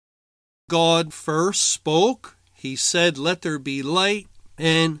God first spoke. He said, "Let there be light,"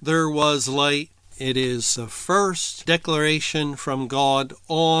 and there was light. It is the first declaration from God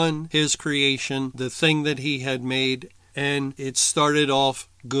on his creation, the thing that he had made, and it started off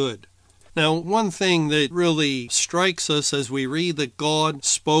good. Now, one thing that really strikes us as we read that God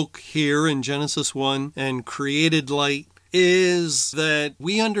spoke here in Genesis 1 and created light is that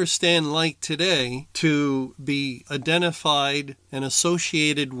we understand light today to be identified and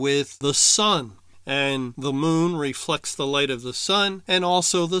associated with the sun. And the moon reflects the light of the sun, and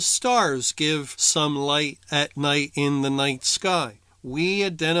also the stars give some light at night in the night sky. We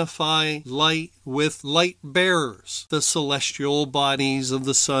identify light with light bearers, the celestial bodies of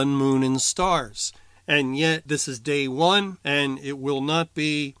the sun, moon, and stars. And yet this is day one, and it will not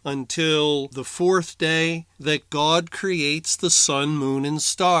be until the fourth day that God creates the sun, moon, and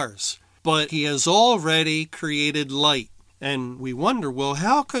stars. But he has already created light. And we wonder, well,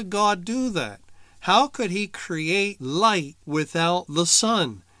 how could God do that? How could he create light without the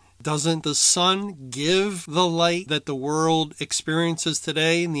sun? Doesn't the sun give the light that the world experiences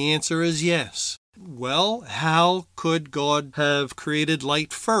today? And the answer is yes. Well, how could God have created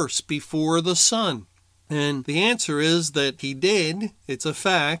light first before the sun? And the answer is that he did. It's a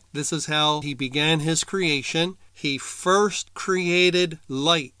fact. This is how he began his creation. He first created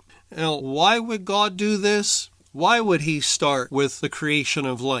light. Now, why would God do this? Why would he start with the creation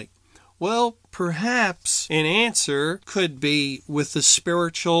of light? Well, perhaps an answer could be with the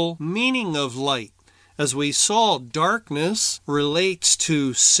spiritual meaning of light. As we saw, darkness relates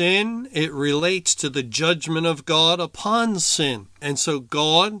to sin. It relates to the judgment of God upon sin. And so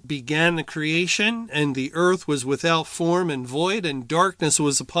God began the creation, and the earth was without form and void, and darkness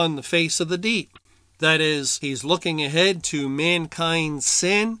was upon the face of the deep. That is, he's looking ahead to mankind's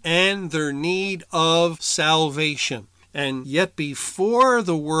sin and their need of salvation. And yet before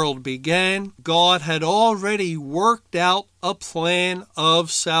the world began, God had already worked out a plan of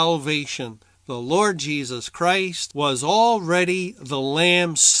salvation. The Lord Jesus Christ was already the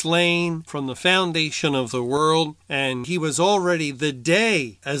Lamb slain from the foundation of the world, and he was already the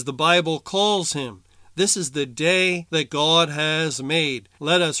day, as the Bible calls him. This is the day that God has made.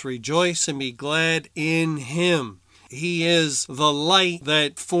 Let us rejoice and be glad in him. He is the light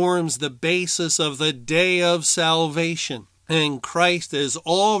that forms the basis of the day of salvation. And Christ has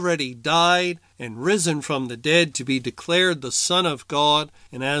already died and risen from the dead to be declared the Son of God.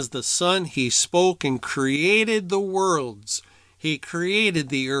 And as the Son, he spoke and created the worlds. He created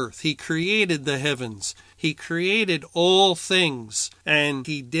the earth. He created the heavens. He created all things. And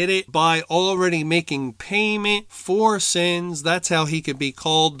he did it by already making payment for sins. That's how he could be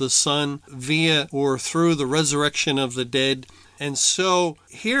called the Son, via or through the resurrection of the dead. And so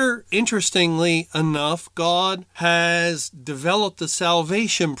here, interestingly enough, God has developed a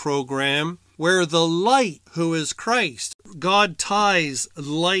salvation program where the light, who is Christ, God ties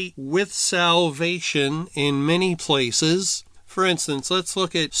light with salvation in many places. For instance, let's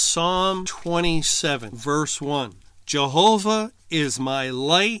look at Psalm 27, verse 1. Jehovah is my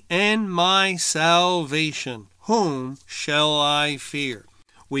light and my salvation. Whom shall I fear?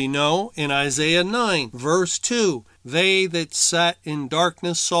 We know in Isaiah 9, verse 2, they that sat in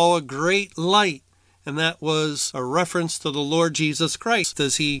darkness saw a great light. And that was a reference to the Lord Jesus Christ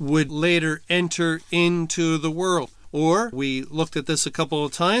as he would later enter into the world. Or we looked at this a couple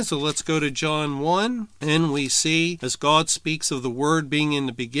of times, so let's go to John 1, and we see as God speaks of the Word being in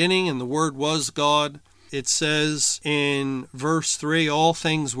the beginning, and the Word was God. It says in verse 3, all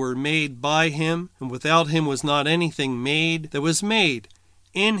things were made by him, and without him was not anything made that was made.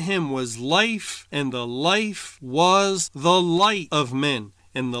 In him was life, and the life was the light of men.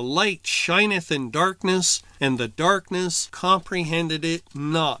 And the light shineth in darkness, and the darkness comprehended it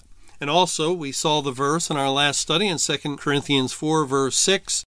not. And also, we saw the verse in our last study in 2 Corinthians 4, verse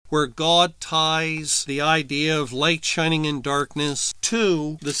 6, where God ties the idea of light shining in darkness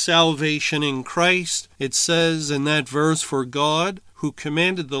to the salvation in Christ. It says in that verse, for God, who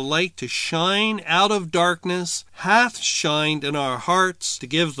commanded the light to shine out of darkness, hath shined in our hearts to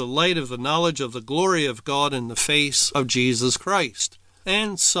give the light of the knowledge of the glory of God in the face of Jesus Christ.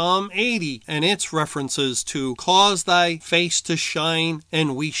 And Psalm 80 and its references to cause thy face to shine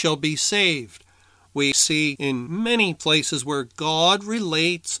and we shall be saved. We see in many places where God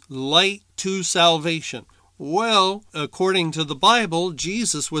relates light to salvation. Well, according to the Bible,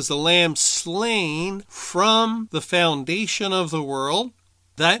 Jesus was the Lamb slain from the foundation of the world.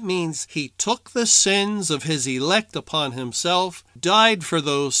 That means he took the sins of his elect upon himself, died for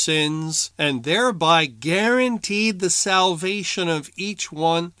those sins, and thereby guaranteed the salvation of each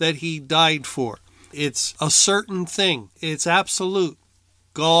one that he died for. It's a certain thing. It's absolute.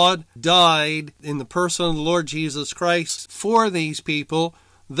 God died in the person of the Lord Jesus Christ for these people.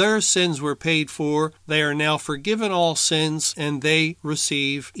 Their sins were paid for. They are now forgiven all sins, and they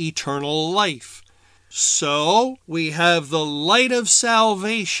receive eternal life. So we have the light of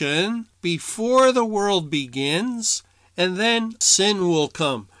salvation before the world begins, and then sin will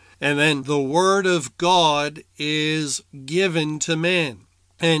come. And then the Word of God is given to man.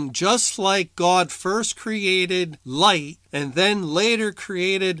 And just like God first created light and then later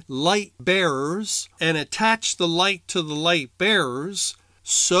created light bearers and attached the light to the light bearers,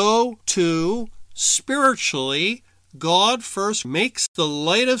 so too spiritually God first makes the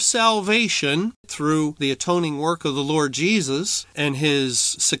light of salvation through the atoning work of the Lord Jesus and his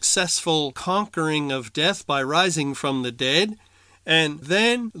successful conquering of death by rising from the dead. And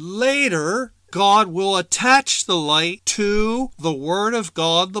then later, God will attach the light to the Word of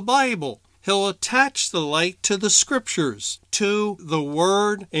God, the Bible. He'll attach the light to the Scriptures, to the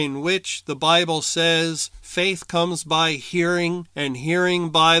Word in which the Bible says faith comes by hearing and hearing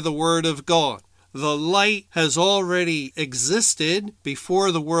by the Word of God. The light has already existed before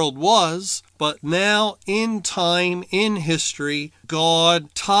the world was, but now in time, in history,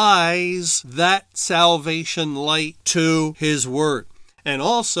 God ties that salvation light to His Word, and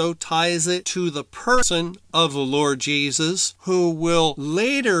also ties it to the person of the Lord Jesus, who will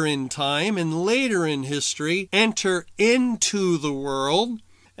later in time and later in history enter into the world,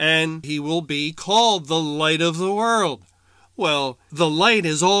 and He will be called the light of the world. Well, the light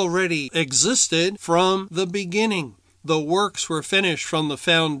has already existed from the beginning. The works were finished from the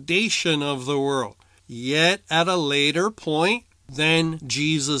foundation of the world. Yet at a later point, then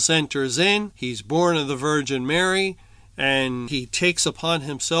Jesus enters in. He's born of the Virgin Mary, and he takes upon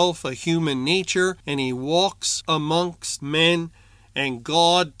himself a human nature, and he walks amongst men, and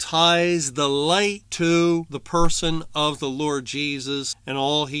God ties the light to the person of the Lord Jesus, and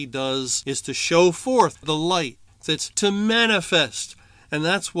all he does is to show forth the light. It's to manifest, and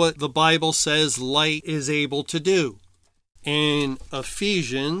that's what the Bible says light is able to do. In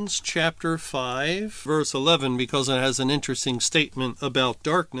Ephesians chapter 5, verse 11, because it has an interesting statement about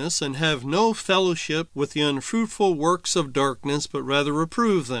darkness, and have no fellowship with the unfruitful works of darkness, but rather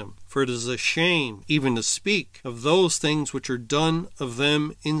reprove them. For it is a shame even to speak of those things which are done of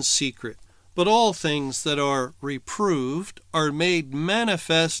them in secret. But all things that are reproved are made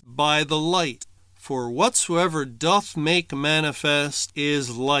manifest by the light. For whatsoever doth make manifest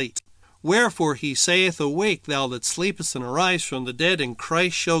is light. Wherefore he saith, Awake, thou that sleepest, and arise from the dead, and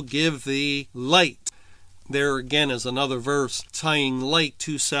Christ shall give thee light. There again is another verse tying light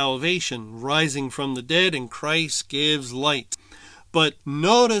to salvation, rising from the dead, and Christ gives light. But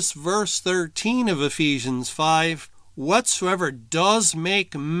notice verse 13 of Ephesians 5, Whatsoever does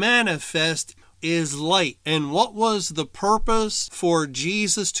make manifest is light. And what was the purpose for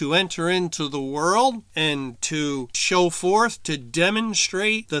Jesus to enter into the world and to show forth, to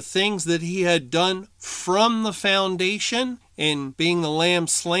demonstrate the things that he had done from the foundation in being the lamb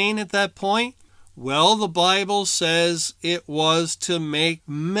slain at that point? Well, the Bible says it was to make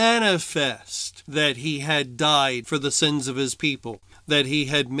manifest that he had died for the sins of his people, that he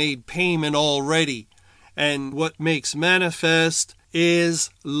had made payment already. And what makes manifest is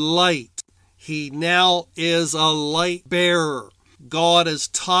light. He now is a light bearer. God has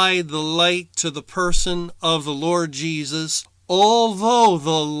tied the light to the person of the Lord Jesus, although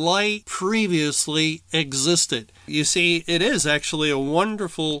the light previously existed. You see, it is actually a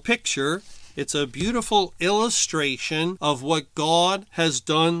wonderful picture. It's a beautiful illustration of what God has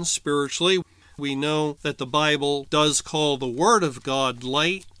done spiritually. We know that the Bible does call the Word of God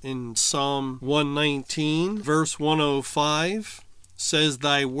light. In Psalm 119, verse 105, says,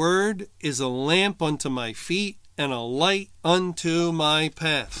 Thy word is a lamp unto my feet and a light unto my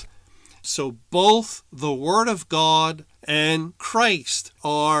path. So both the Word of God and Christ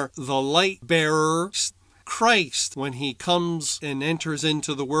are the light bearers. Christ, when he comes and enters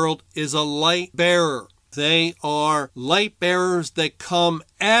into the world, is a light bearer. They are light bearers that come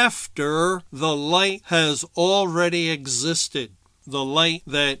after the light has already existed. The light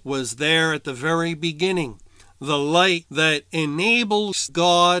that was there at the very beginning. The light that enables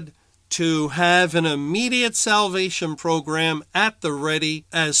God to have an immediate salvation program at the ready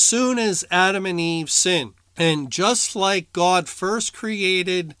as soon as Adam and Eve sinned. And just like God first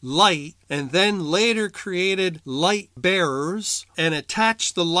created light and then later created light bearers and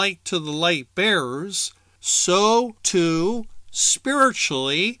attached the light to the light bearers, so too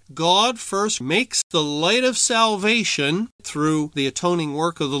spiritually, God first makes the light of salvation through the atoning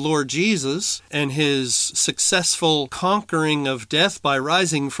work of the Lord Jesus and his successful conquering of death by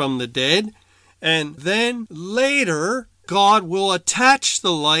rising from the dead. And then later, God will attach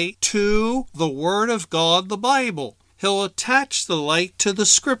the light to the Word of God, the Bible. He'll attach the light to the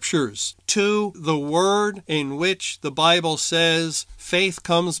Scriptures, to the Word in which the Bible says faith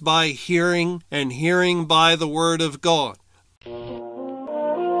comes by hearing, and hearing by the Word of God.